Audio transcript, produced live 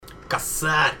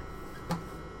косарь.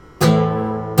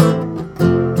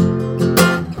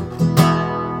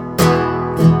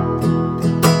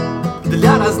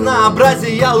 Для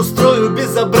разнообразия я устрою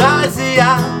безобразия,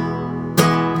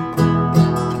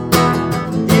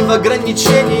 и в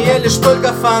ограничение лишь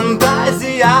только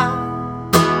фантазия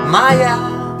моя.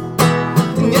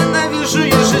 Ненавижу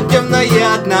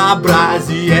ежедневное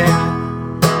однообразие.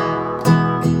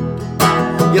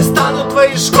 Я стану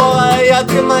твоей школой, а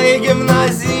ты моей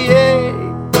гимназией.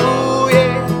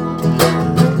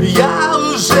 Я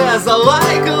уже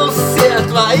залайкал все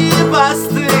твои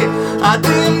посты, а ты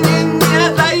мне не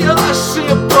даешь,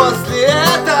 и после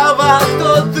этого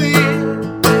кто ты?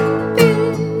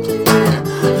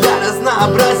 Для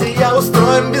разнообразия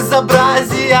устроим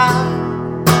безобразия,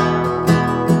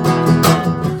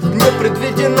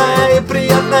 непредвиденная и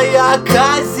приятная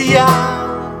оказия.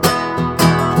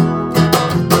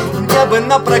 Мне бы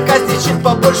напроказничать,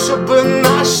 побольше бы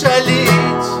нашалить.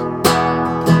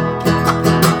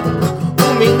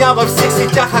 У меня во всех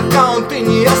сетях аккаунты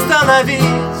не остановить.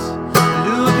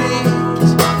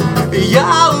 Любить.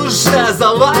 Я уже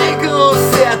залайкал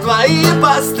все твои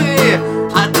посты,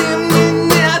 а ты